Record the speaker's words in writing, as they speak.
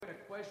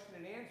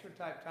question and answer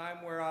type time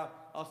where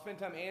I'll spend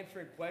time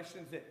answering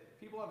questions that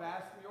people have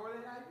asked me, or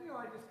that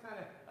I just kind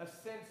of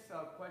sense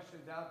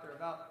questions out there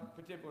about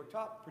particular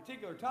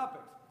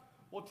topics.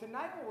 Well,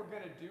 tonight what we're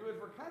going to do is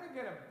we're kind of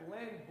going to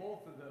blend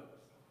both of those.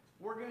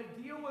 We're going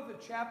to deal with a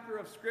chapter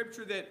of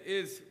Scripture that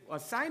is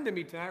assigned to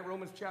me tonight,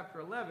 Romans chapter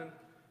 11.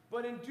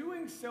 But in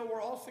doing so,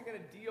 we're also going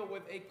to deal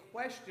with a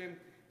question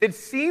that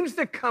seems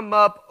to come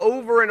up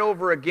over and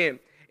over again.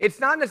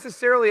 It's not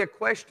necessarily a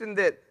question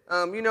that,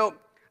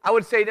 I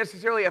would say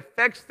necessarily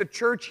affects the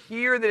church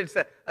here, that it's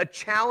a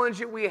challenge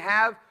that we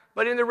have.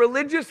 But in the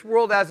religious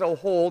world as a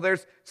whole,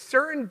 there's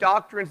certain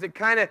doctrines that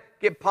kind of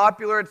get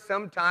popular at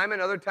some time and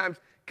other times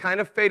kind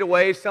of fade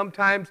away.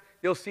 Sometimes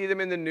you'll see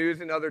them in the news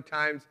and other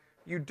times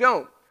you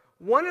don't.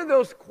 One of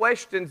those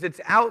questions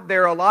that's out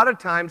there a lot of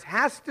times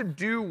has to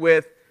do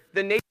with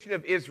the nation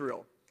of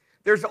Israel.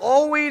 There's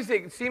always,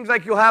 it seems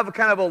like you'll have a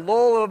kind of a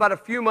lull of about a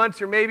few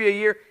months or maybe a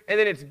year, and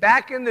then it's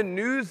back in the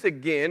news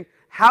again.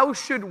 How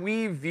should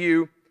we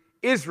view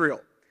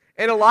Israel?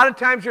 And a lot of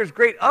times there's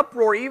great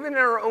uproar, even in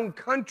our own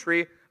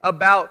country,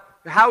 about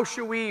how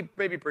should we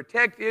maybe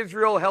protect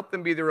Israel, help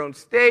them be their own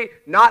state,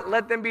 not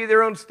let them be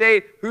their own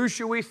state, who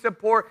should we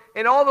support,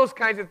 and all those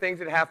kinds of things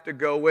that have to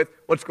go with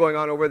what's going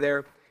on over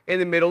there in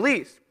the Middle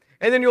East.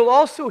 And then you'll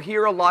also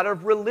hear a lot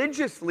of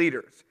religious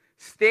leaders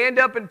stand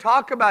up and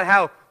talk about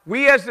how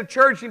we as the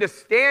church need to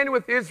stand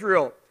with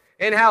Israel,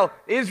 and how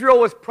Israel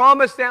was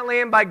promised that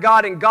land by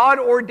God, and God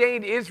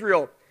ordained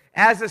Israel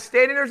as a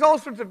state. And there's all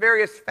sorts of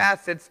various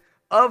facets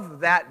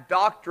of that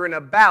doctrine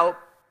about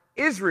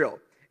Israel.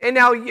 And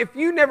now, if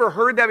you never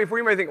heard that before,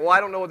 you might think, well, I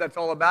don't know what that's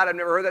all about. I've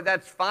never heard that.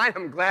 That's fine.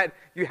 I'm glad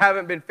you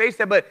haven't been faced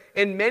that. But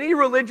in many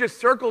religious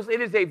circles,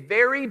 it is a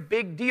very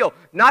big deal.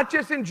 Not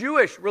just in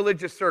Jewish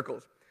religious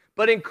circles,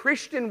 but in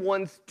Christian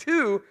ones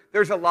too.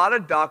 There's a lot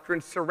of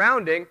doctrine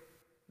surrounding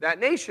that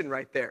nation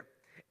right there.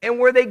 And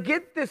where they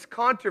get this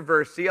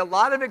controversy, a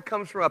lot of it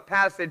comes from a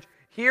passage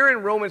here in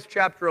Romans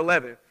chapter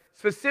 11.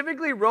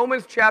 Specifically,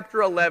 Romans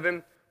chapter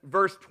 11,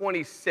 verse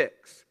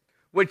 26,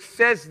 which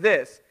says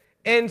this: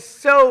 "And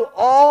so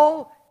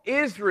all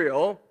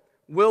Israel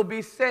will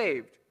be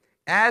saved.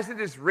 As it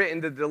is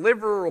written, the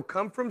deliverer will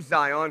come from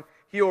Zion.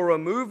 He will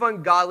remove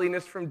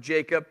ungodliness from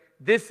Jacob.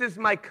 This is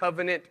my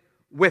covenant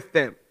with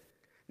them."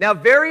 Now,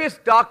 various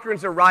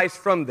doctrines arise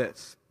from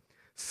this.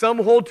 Some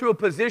hold to a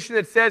position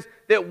that says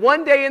that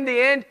one day in the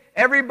end,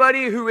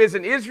 everybody who is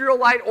an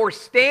Israelite or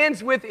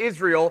stands with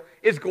Israel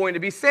is going to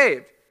be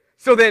saved.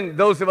 So then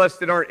those of us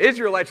that aren't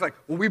Israelites are like,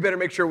 well, we better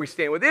make sure we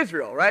stand with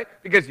Israel, right?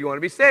 Because you want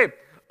to be saved.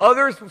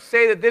 Others will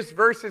say that this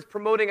verse is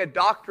promoting a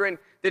doctrine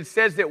that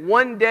says that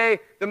one day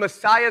the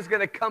Messiah is going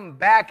to come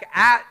back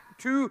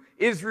to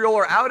Israel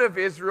or out of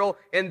Israel,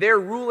 and their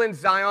rule in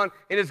Zion,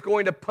 and is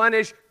going to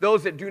punish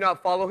those that do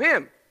not follow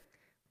him.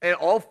 And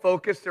all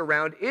focused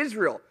around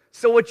Israel.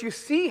 So what you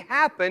see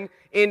happen,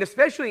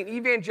 especially in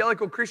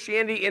evangelical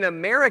Christianity in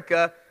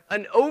America,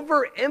 an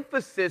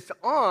overemphasis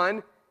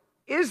on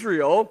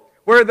Israel,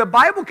 where the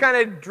Bible kind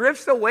of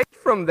drifts away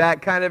from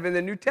that kind of in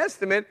the New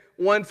Testament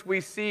once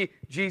we see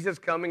Jesus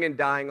coming and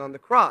dying on the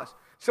cross.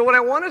 So what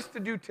I want us to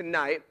do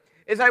tonight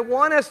is I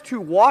want us to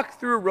walk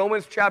through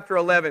Romans chapter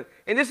 11.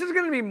 And this is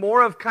going to be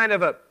more of kind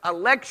of a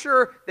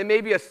lecture than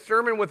maybe a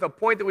sermon with a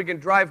point that we can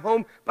drive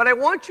home. But I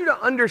want you to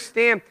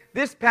understand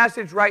this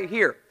passage right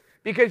here,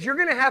 because you're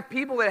going to have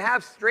people that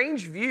have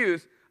strange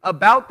views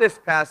about this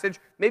passage,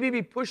 maybe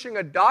be pushing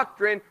a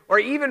doctrine or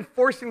even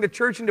forcing the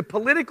church into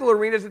political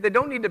arenas that they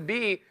don't need to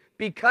be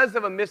because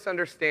of a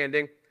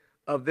misunderstanding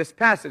of this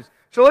passage.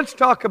 So let's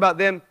talk about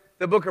then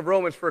the book of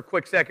Romans for a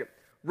quick second.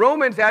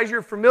 Romans, as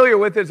you're familiar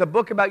with, is a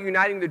book about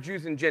uniting the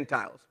Jews and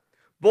Gentiles.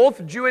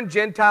 Both Jew and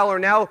Gentile are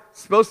now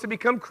supposed to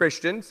become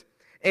Christians,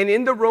 and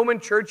in the Roman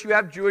church you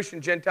have Jewish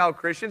and Gentile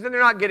Christians, and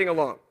they're not getting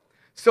along.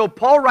 So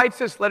Paul writes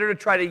this letter to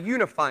try to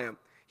unify them.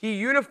 He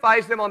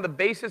unifies them on the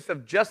basis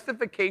of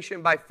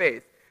justification by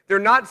faith. They're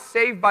not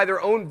saved by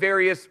their own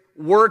various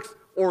works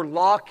or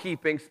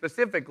law-keeping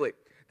specifically.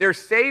 They're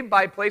saved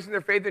by placing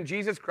their faith in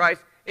Jesus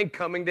Christ and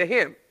coming to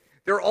him.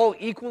 They're all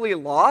equally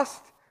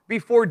lost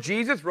before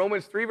Jesus.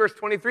 Romans 3, verse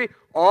 23,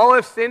 all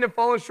have sinned and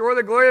fallen short of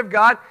the glory of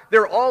God.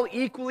 They're all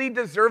equally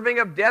deserving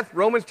of death.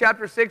 Romans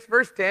chapter 6,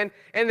 verse 10,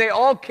 and they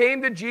all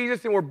came to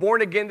Jesus and were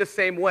born again the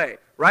same way,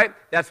 right?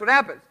 That's what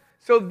happens.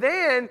 So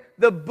then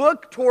the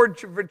book toward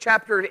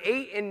chapter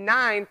 8 and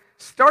 9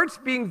 starts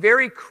being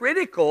very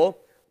critical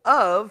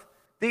of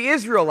the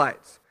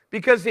Israelites,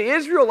 because the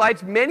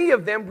Israelites, many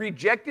of them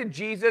rejected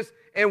Jesus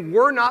and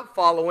were not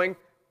following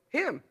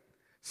him.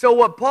 So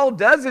what Paul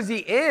does is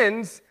he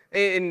ends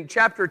in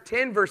chapter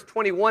 10, verse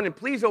 21, and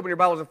please open your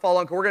Bibles and follow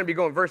on, because we're going to be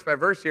going verse by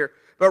verse here.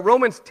 But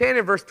Romans 10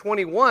 and verse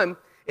 21,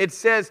 it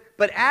says,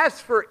 "But as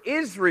for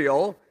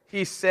Israel,"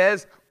 he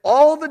says,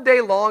 "all the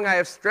day long I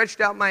have stretched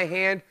out my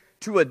hand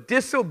to a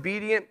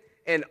disobedient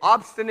and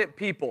obstinate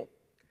people."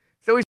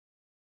 So he's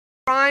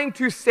trying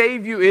to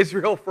save you,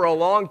 Israel, for a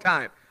long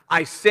time.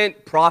 I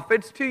sent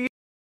prophets to you.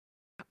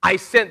 I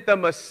sent the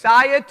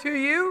Messiah to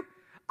you.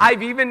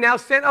 I've even now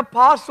sent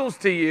apostles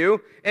to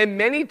you, and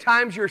many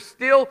times you're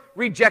still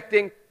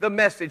rejecting the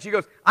message. He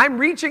goes, I'm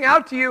reaching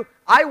out to you.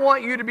 I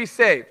want you to be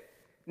saved.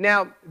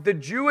 Now, the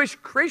Jewish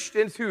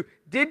Christians who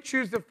did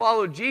choose to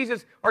follow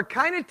Jesus are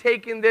kind of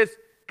taking this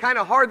kind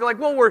of hard. They're like,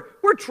 well,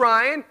 we're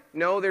trying.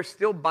 No, they're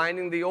still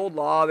binding the old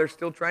law. They're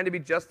still trying to be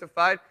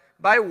justified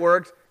by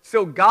works.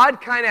 So God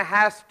kind of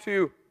has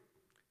to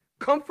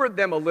comfort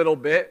them a little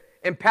bit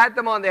and pat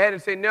them on the head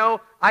and say,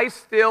 no, I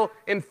still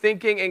am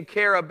thinking and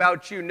care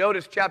about you.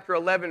 Notice chapter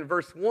 11,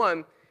 verse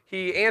 1,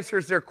 he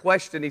answers their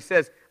question. He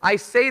says, I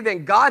say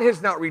then, God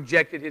has not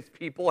rejected his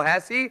people,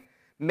 has he?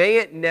 May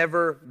it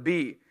never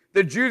be.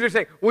 The Jews are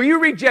saying, well, you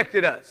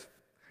rejected us.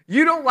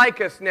 You don't like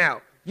us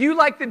now. You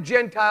like the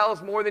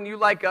Gentiles more than you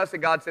like us.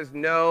 And God says,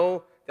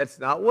 no, that's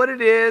not what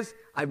it is.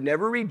 I've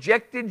never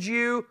rejected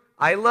you.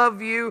 I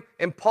love you.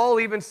 And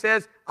Paul even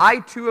says, I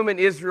too am an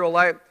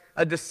Israelite,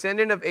 a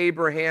descendant of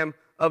Abraham,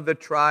 of the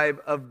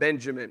tribe of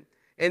Benjamin.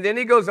 And then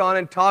he goes on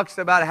and talks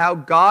about how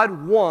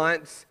God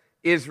wants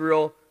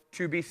Israel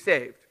to be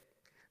saved.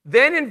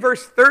 Then in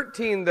verse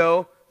 13,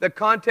 though, the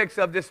context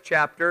of this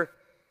chapter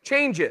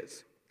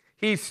changes.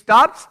 He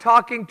stops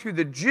talking to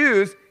the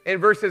Jews in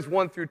verses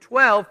 1 through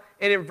 12,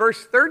 and in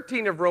verse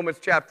 13 of Romans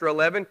chapter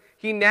 11,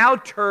 he now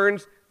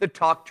turns the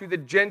talk to the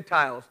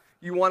Gentiles.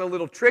 You want a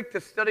little trick to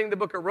studying the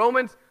book of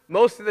Romans?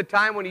 Most of the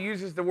time when he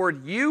uses the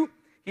word you,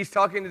 he's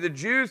talking to the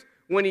Jews.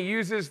 When he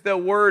uses the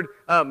word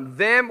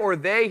them or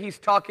they, he's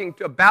talking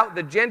about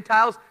the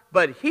Gentiles.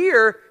 But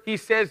here, he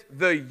says,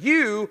 the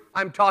you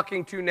I'm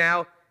talking to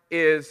now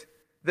is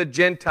the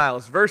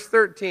Gentiles. Verse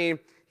 13,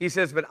 he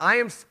says, but I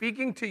am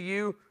speaking to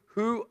you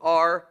who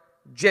are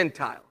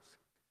Gentiles.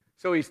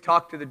 So he's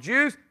talked to the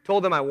Jews,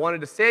 told them I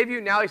wanted to save you.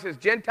 Now he says,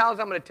 Gentiles,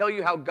 I'm going to tell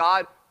you how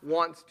God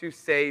wants to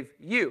save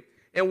you.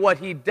 And what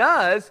he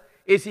does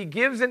is he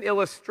gives an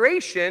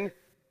illustration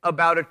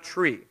about a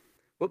tree.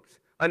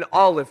 An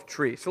olive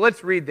tree. So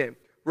let's read them.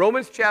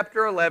 Romans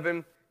chapter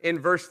 11 in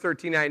verse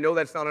 13. I know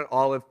that's not an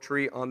olive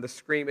tree on the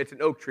screen. It's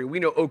an oak tree. We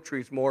know oak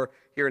trees more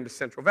here in the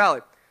Central Valley.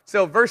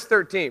 So verse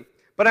 13.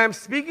 But I am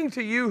speaking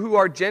to you who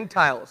are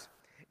Gentiles.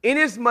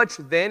 Inasmuch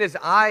then as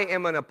I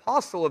am an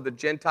apostle of the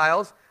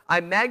Gentiles, I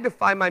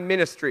magnify my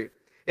ministry.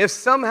 If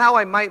somehow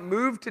I might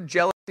move to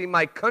jealousy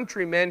my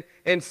countrymen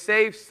and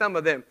save some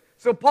of them.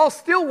 So Paul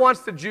still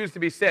wants the Jews to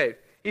be saved.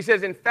 He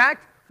says, in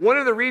fact, one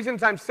of the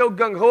reasons I'm so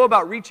gung-ho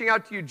about reaching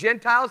out to you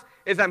Gentiles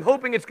is I'm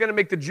hoping it's going to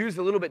make the Jews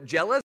a little bit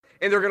jealous,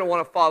 and they're going to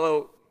want to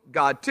follow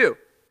God too.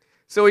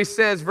 So he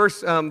says,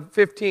 verse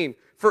 15,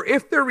 for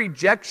if their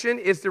rejection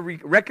is the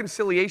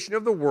reconciliation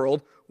of the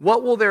world,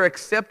 what will their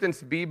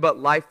acceptance be but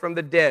life from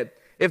the dead?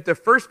 If the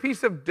first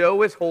piece of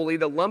dough is holy,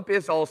 the lump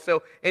is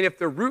also, and if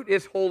the root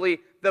is holy,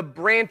 the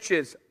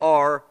branches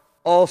are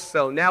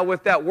also. Now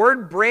with that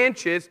word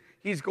branches,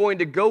 he's going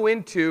to go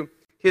into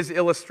his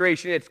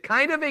illustration. It's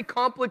kind of a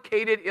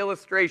complicated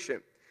illustration.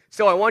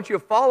 So I want you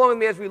to follow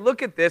me as we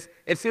look at this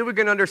and see if we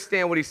can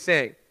understand what he's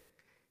saying.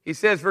 He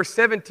says, verse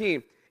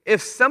 17, if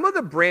some of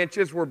the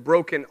branches were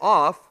broken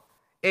off,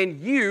 and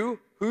you,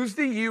 who's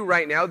the you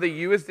right now? The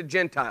you is the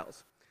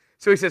Gentiles.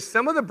 So he says,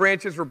 some of the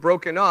branches were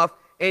broken off,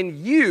 and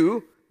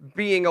you,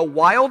 being a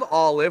wild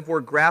olive, were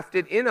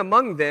grafted in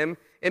among them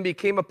and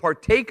became a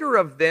partaker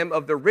of them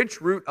of the rich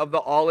root of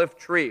the olive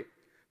tree.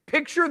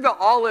 Picture the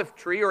olive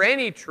tree or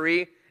any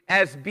tree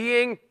as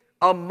being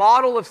a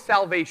model of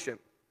salvation.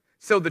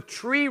 So the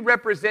tree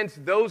represents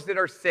those that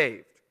are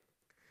saved.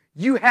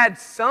 You had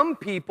some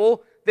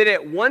people that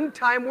at one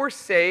time were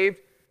saved,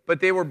 but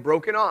they were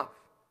broken off.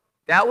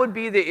 That would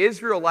be the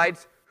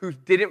Israelites who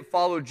didn't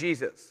follow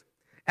Jesus.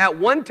 At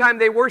one time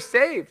they were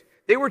saved.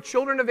 They were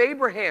children of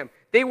Abraham.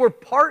 They were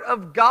part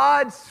of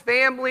God's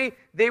family.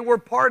 They were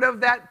part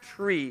of that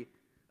tree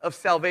of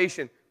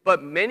salvation.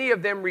 But many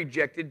of them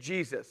rejected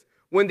Jesus.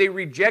 When they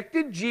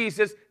rejected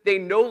Jesus, they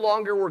no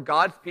longer were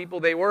God's people.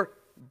 They were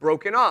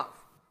broken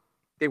off.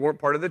 They weren't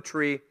part of the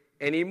tree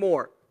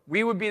anymore.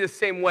 We would be the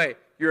same way.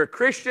 You're a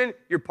Christian.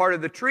 You're part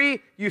of the tree.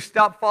 You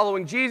stop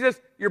following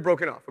Jesus. You're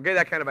broken off. Okay,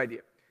 that kind of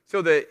idea.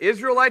 So the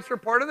Israelites were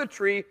part of the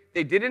tree.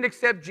 They didn't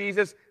accept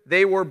Jesus.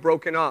 They were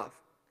broken off.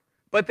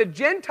 But the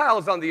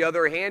Gentiles, on the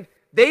other hand,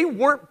 they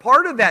weren't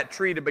part of that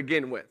tree to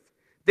begin with.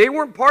 They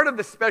weren't part of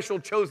the special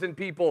chosen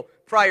people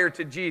prior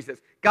to Jesus.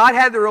 God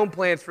had their own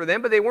plans for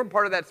them, but they weren't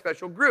part of that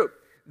special group.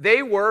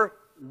 They were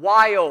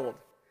wild.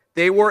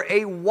 They were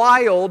a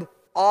wild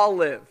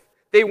olive.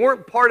 They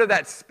weren't part of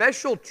that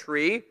special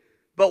tree,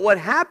 but what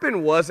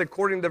happened was,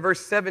 according to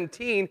verse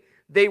 17,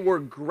 they were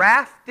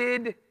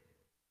grafted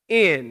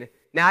in.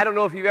 Now, I don't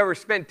know if you've ever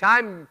spent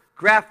time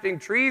grafting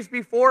trees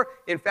before.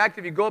 In fact,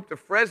 if you go up to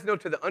Fresno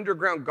to the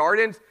underground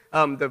gardens,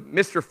 the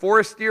Mr.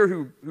 Forestier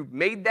who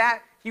made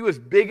that, he was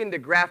big into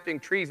grafting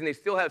trees, and they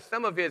still have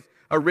some of his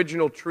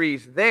original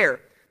trees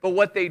there. But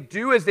what they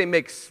do is they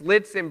make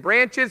slits in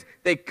branches.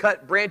 They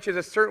cut branches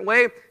a certain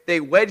way. They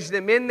wedge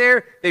them in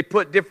there. They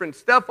put different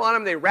stuff on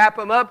them. They wrap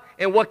them up.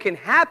 And what can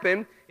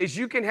happen is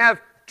you can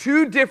have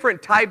two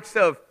different types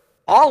of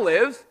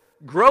olives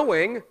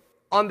growing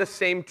on the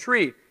same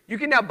tree. You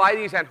can now buy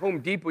these at Home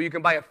Depot. You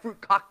can buy a fruit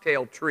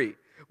cocktail tree,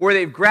 where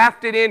they've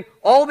grafted in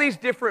all these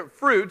different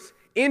fruits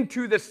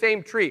into the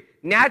same tree.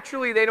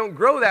 Naturally, they don't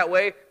grow that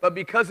way, but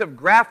because of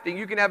grafting,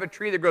 you can have a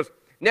tree that grows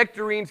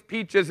nectarines,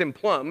 peaches, and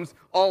plums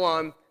all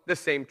on the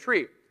same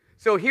tree.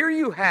 So here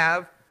you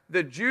have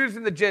the Jews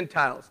and the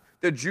Gentiles.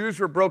 The Jews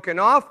were broken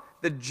off.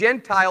 The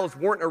Gentiles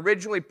weren't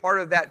originally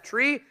part of that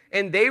tree,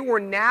 and they were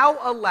now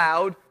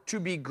allowed to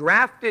be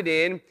grafted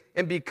in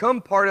and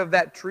become part of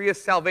that tree of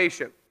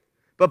salvation.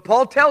 But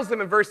Paul tells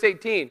them in verse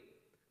 18,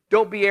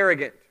 don't be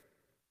arrogant.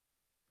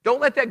 Don't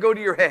let that go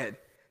to your head.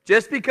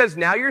 Just because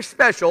now you're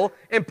special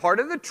and part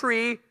of the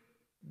tree,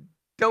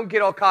 don't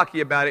get all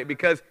cocky about it,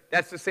 because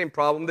that's the same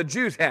problem the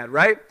Jews had,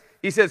 right?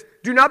 He says,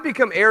 do not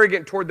become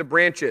arrogant toward the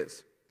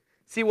branches.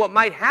 See, what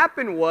might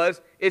happen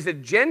is a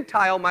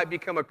Gentile might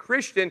become a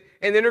Christian,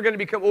 and then they're going to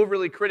become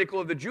overly critical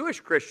of the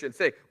Jewish Christians,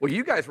 say, well,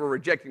 you guys were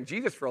rejecting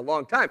Jesus for a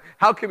long time.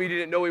 How come you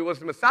didn't know he was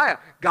the Messiah?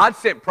 God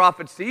sent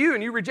prophets to you,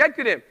 and you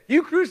rejected him.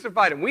 You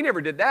crucified him. We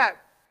never did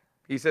that.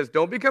 He says,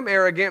 don't become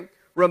arrogant.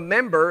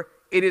 Remember,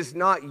 it is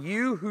not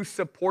you who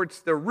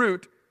supports the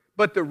root,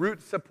 but the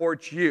root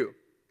supports you.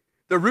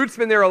 The root's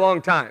been there a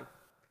long time.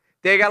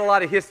 They got a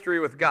lot of history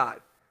with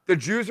God. The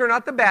Jews are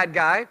not the bad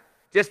guy.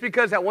 Just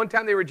because at one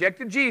time they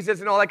rejected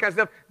Jesus and all that kind of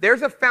stuff,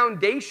 there's a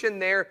foundation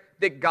there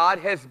that God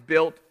has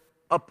built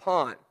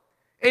upon.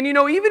 And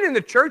even in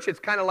the church, it's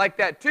kind of like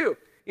that too.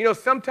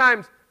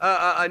 Sometimes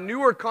a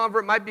newer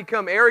convert might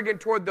become arrogant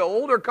toward the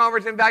older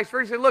converts and vice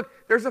versa. Say, look,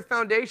 there's a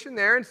foundation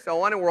there and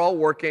so on, and we're all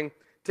working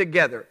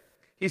together.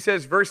 He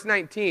says, verse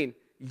 19,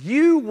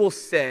 you will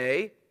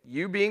say,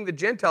 you being the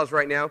Gentiles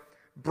right now,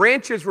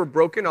 branches were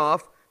broken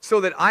off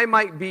so that I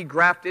might be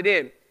grafted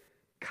in.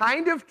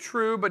 Kind of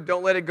true, but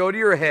don't let it go to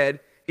your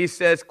head. He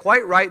says,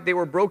 quite right, they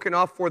were broken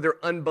off for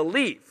their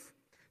unbelief.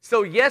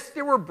 So yes,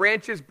 there were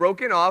branches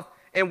broken off,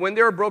 and when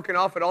they were broken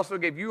off, it also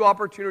gave you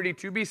opportunity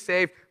to be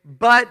saved.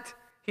 But,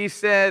 he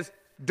says,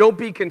 don't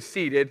be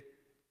conceited,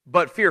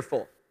 but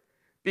fearful.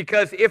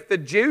 Because if the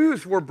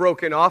Jews were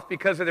broken off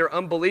because of their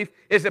unbelief,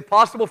 is it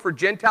possible for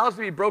Gentiles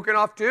to be broken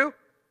off too?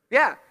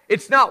 Yeah.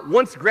 It's not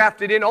once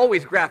grafted in,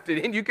 always grafted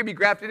in. You can be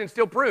grafted in and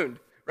still pruned,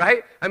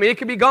 right? It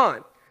can be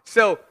gone.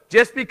 So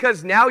just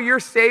because now you're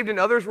saved and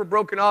others were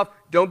broken off,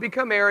 don't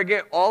become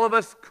arrogant. All of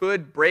us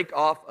could break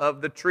off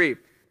of the tree.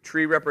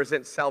 Tree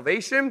represents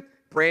salvation.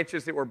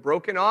 Branches that were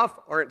broken off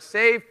aren't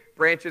saved.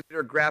 Branches that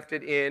are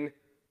grafted in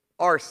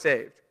are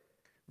saved.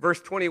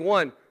 Verse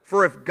 21,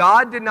 for if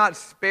God did not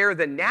spare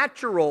the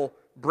natural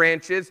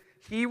branches,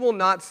 he will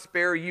not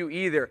spare you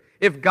either.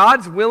 If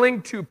God's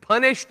willing to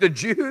punish the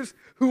Jews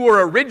who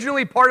were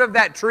originally part of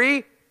that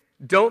tree,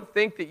 don't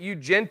think that you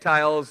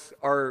Gentiles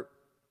are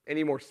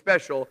any more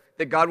special,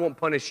 that God won't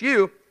punish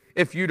you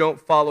if you don't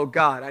follow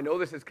God. I know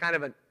this is kind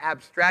of an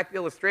abstract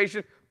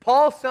illustration.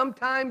 Paul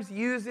sometimes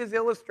uses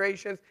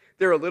illustrations.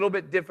 They're a little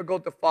bit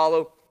difficult to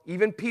follow.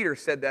 Even Peter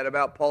said that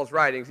about Paul's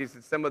writings. He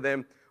said some of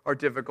them are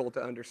difficult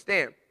to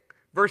understand.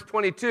 Verse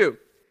 22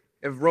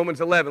 of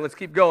Romans 11, let's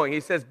keep going. He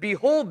says,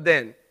 behold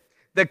then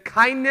the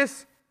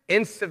kindness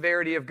and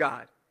severity of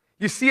God.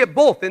 You see it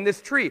both in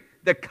this tree.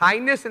 The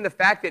kindness and the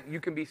fact that you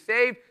can be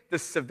saved, the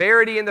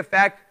severity and the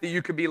fact that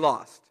you could be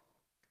lost.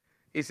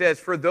 He says,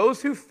 for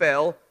those who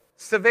fell,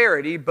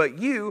 severity, but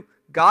you,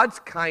 God's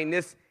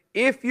kindness,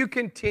 if you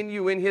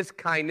continue in his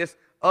kindness,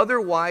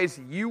 otherwise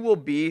you will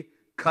be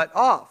cut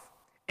off.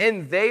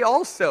 And they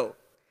also,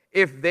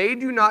 if they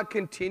do not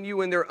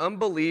continue in their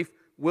unbelief,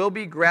 will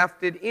be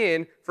grafted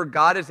in, for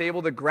God is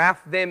able to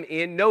graft them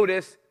in,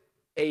 notice,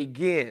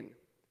 again.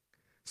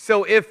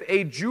 So if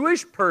a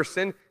Jewish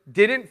person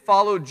didn't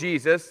follow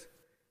Jesus,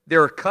 they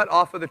were cut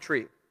off of the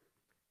tree.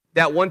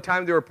 That one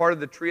time they were part of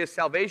the tree of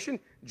salvation.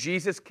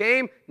 Jesus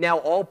came. Now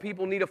all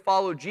people need to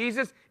follow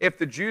Jesus. If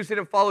the Jews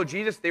didn't follow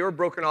Jesus, they were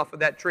broken off of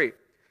that tree.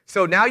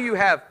 So now you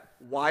have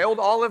wild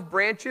olive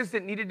branches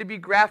that needed to be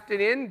grafted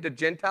in, the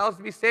Gentiles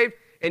to be saved,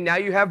 and now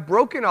you have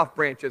broken off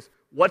branches.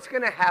 What's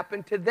going to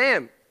happen to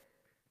them?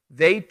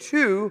 They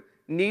too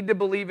need to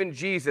believe in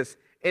Jesus.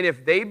 And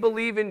if they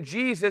believe in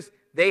Jesus,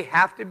 they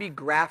have to be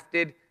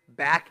grafted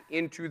back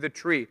into the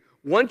tree.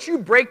 Once you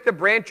break the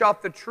branch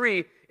off the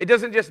tree, it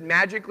doesn't just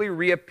magically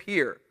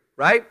reappear,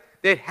 right?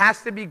 It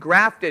has to be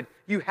grafted.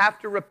 You have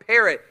to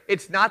repair it.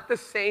 It's not the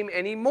same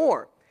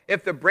anymore.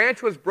 If the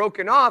branch was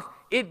broken off,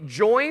 it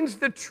joins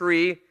the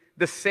tree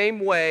the same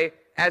way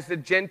as the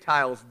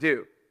Gentiles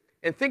do.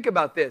 And think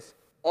about this.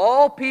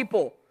 All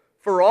people,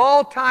 for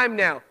all time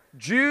now,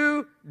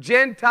 Jew,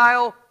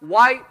 Gentile,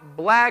 white,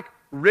 black,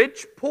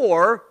 rich,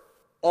 poor,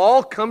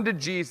 all come to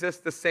Jesus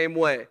the same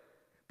way.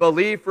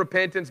 Belief,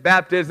 repentance,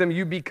 baptism,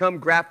 you become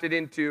grafted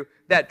into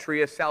that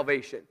tree of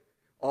salvation.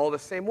 All the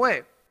same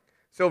way.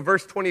 So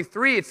verse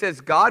 23, it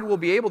says, God will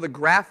be able to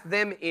graft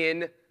them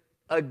in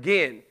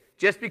again.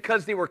 Just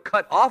because they were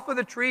cut off of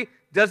the tree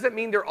doesn't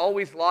mean they're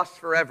always lost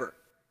forever.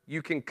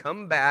 You can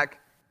come back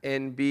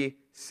and be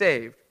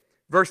saved.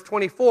 Verse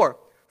 24,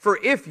 for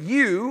if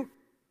you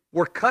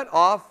were cut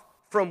off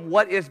from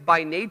what is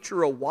by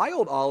nature a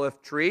wild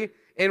olive tree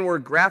and were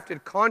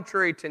grafted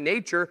contrary to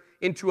nature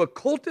into a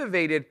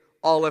cultivated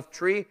olive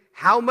tree,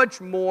 how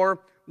much more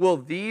will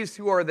these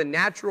who are the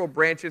natural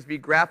branches be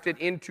grafted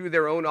into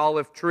their own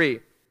olive tree.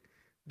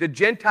 The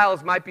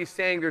Gentiles might be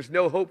saying there's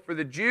no hope for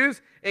the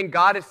Jews, and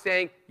God is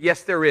saying,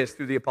 yes, there is,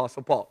 through the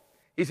Apostle Paul.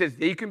 He says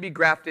they can be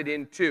grafted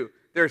in too.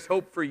 There's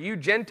hope for you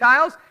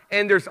Gentiles,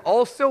 and there's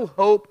also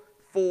hope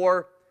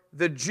for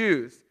the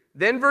Jews.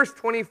 Then verse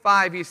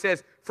 25, he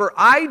says, for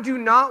I do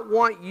not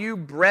want you,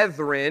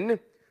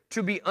 brethren,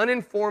 to be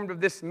uninformed of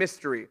this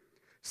mystery,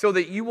 so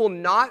that you will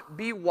not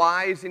be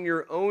wise in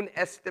your own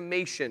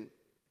estimation.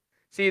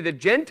 See, the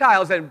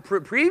Gentiles, and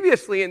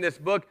previously in this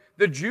book,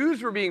 the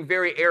Jews were being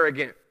very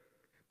arrogant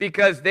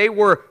because they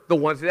were the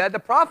ones that had the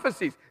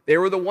prophecies. They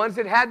were the ones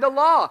that had the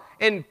law.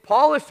 And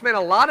Paul has spent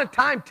a lot of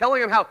time telling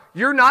them how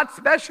you're not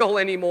special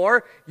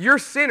anymore. You're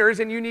sinners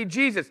and you need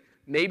Jesus.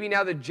 Maybe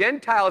now the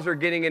Gentiles are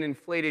getting an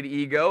inflated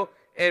ego,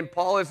 and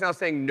Paul is now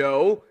saying,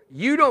 no,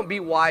 you don't be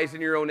wise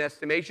in your own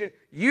estimation.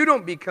 You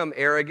don't become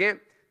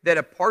arrogant. That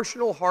a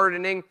partial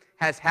hardening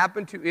has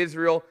happened to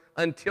Israel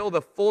until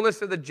the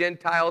fullness of the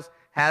Gentiles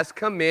has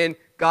come in.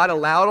 God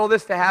allowed all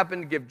this to happen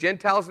to give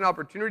Gentiles an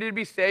opportunity to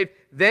be saved.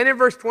 Then in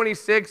verse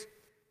 26,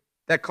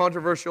 that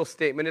controversial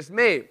statement is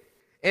made.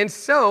 And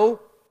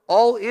so,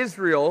 all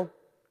Israel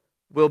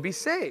will be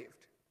saved.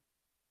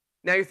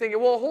 Now you're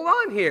thinking, well, hold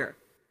on here.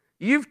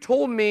 You've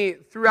told me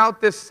throughout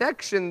this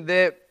section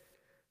that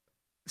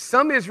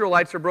some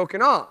Israelites are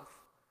broken off.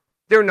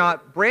 They're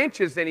not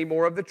branches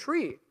anymore of the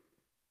tree.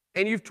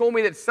 And you've told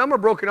me that some are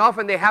broken off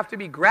and they have to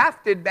be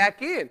grafted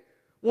back in.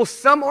 Well,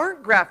 some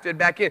aren't grafted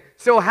back in.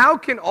 So how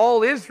can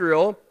all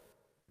Israel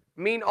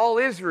mean all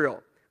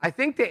Israel? I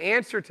think the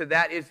answer to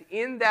that is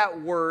in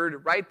that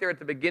word right there at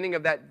the beginning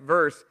of that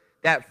verse,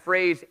 that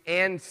phrase,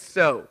 and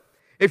so.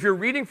 If you're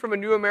reading from a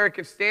New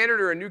American Standard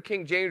or a New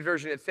King James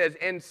Version, it says,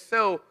 and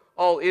so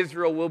all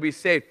Israel will be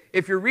saved.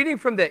 If you're reading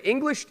from the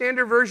English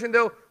Standard Version,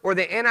 though, or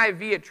the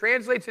NIV, it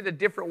translates it a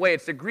different way.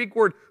 It's the Greek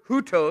word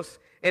hutos,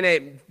 and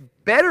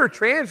it better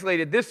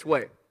translated this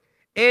way.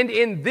 And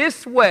in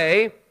this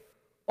way,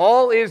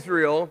 all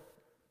Israel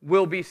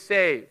will be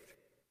saved.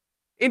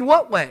 In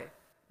what way?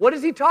 What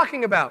is he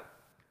talking about?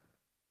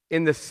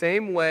 In the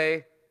same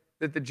way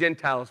that the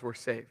Gentiles were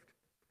saved.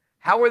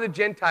 How were the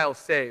Gentiles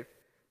saved?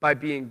 By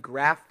being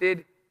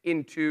grafted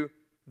into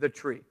the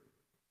tree.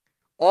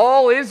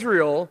 All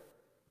Israel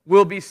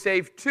will be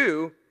saved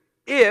too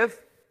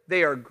if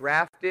they are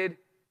grafted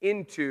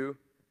into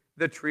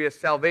the tree of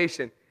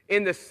salvation.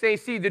 In the same,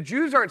 see, the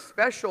Jews aren't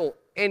special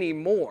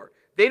anymore.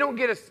 They don't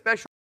get a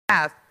special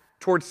path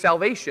towards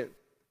salvation.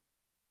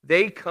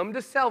 They come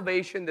to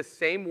salvation the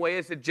same way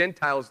as the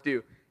Gentiles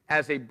do,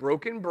 as a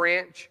broken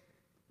branch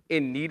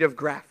in need of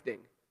grafting.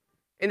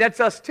 And that's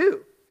us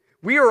too.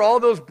 We are all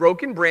those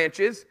broken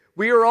branches.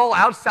 We are all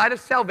outside of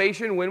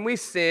salvation when we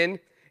sin,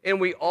 and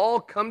we all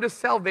come to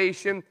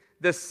salvation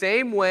the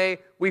same way.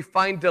 We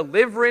find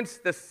deliverance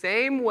the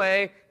same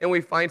way, and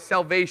we find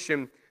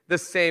salvation the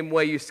same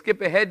way. You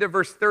skip ahead to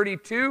verse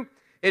 32.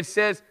 It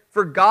says,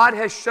 for God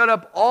has shut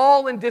up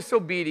all in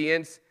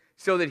disobedience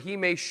so that he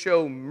may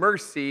show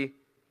mercy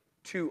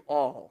to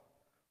all.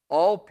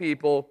 All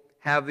people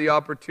have the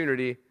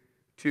opportunity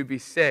to be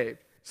saved.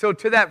 So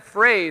to that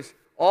phrase,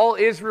 all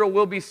Israel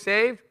will be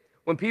saved,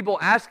 when people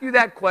ask you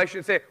that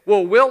question, say,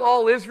 well, will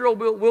all Israel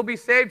will be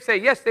saved? Say,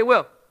 yes, they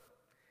will.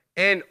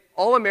 And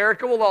all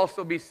America will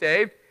also be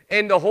saved,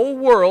 and the whole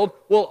world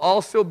will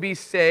also be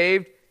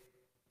saved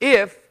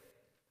if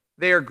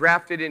they are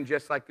grafted in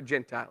just like the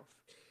Gentiles.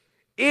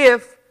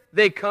 If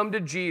they come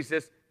to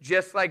Jesus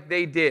just like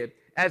they did,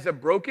 as a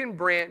broken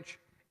branch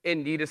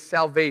in need of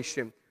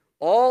salvation.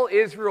 All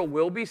Israel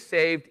will be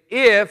saved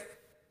if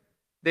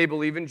they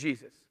believe in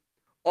Jesus.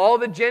 All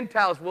the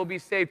Gentiles will be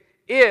saved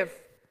if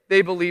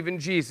they believe in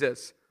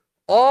Jesus.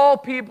 All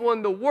people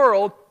in the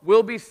world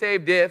will be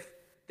saved if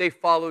they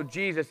follow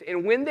Jesus.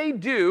 And when they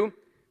do,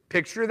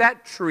 picture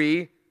that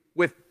tree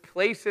with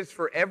places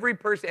for every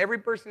person. Every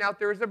person out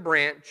there is a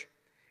branch,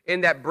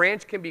 and that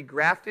branch can be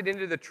grafted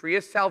into the tree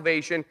of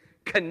salvation,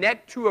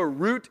 connect to a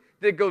root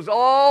that goes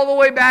all the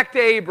way back to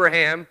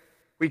Abraham.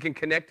 We can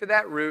connect to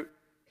that root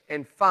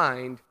and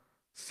find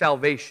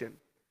salvation.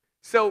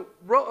 So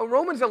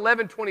Romans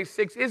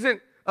 11:26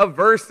 isn't a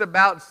verse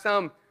about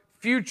some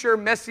future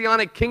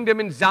messianic kingdom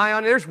in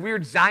Zion. There's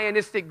weird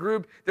Zionistic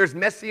group. There's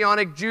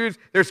Messianic Jews.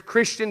 There's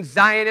Christian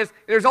Zionists.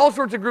 There's all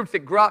sorts of groups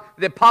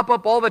that pop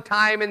up all the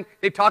time, and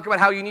they talk about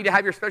how you need to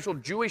have your special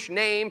Jewish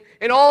name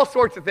and all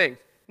sorts of things.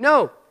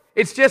 No,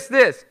 it's just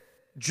this.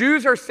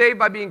 Jews are saved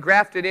by being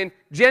grafted in.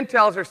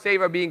 Gentiles are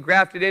saved by being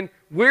grafted in.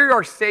 We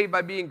are saved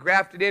by being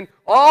grafted in.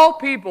 All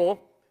people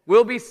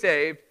will be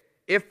saved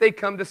if they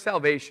come to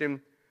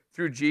salvation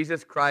through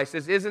Jesus Christ.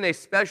 This isn't a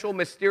special,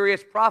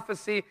 mysterious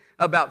prophecy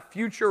about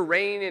future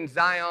reign in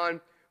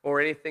Zion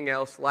or anything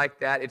else like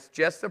that. It's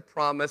just a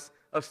promise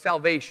of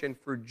salvation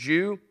for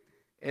Jew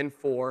and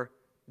for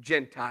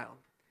Gentile.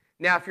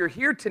 Now, if you're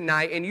here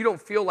tonight and you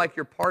don't feel like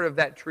you're part of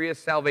that tree of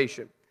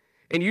salvation,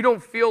 and you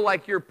don't feel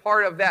like you're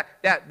part of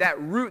that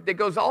root that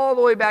goes all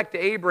the way back to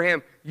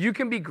Abraham, you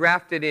can be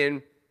grafted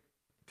in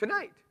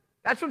tonight.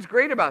 That's what's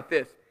great about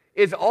this,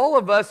 is all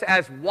of us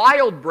as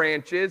wild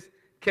branches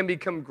can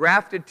become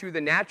grafted to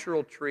the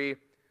natural tree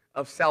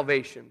of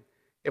salvation.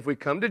 If we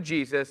come to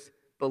Jesus,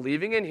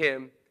 believing in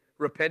him,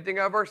 repenting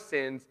of our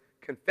sins,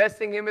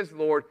 confessing him as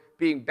Lord,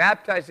 being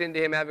baptized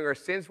into him, having our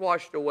sins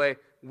washed away,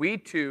 we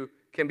too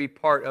can be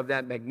part of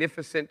that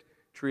magnificent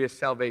tree of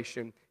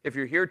salvation. If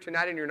you're here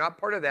tonight and you're not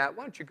part of that,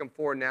 why don't you come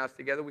forward now as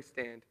together we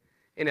stand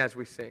and as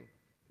we sing.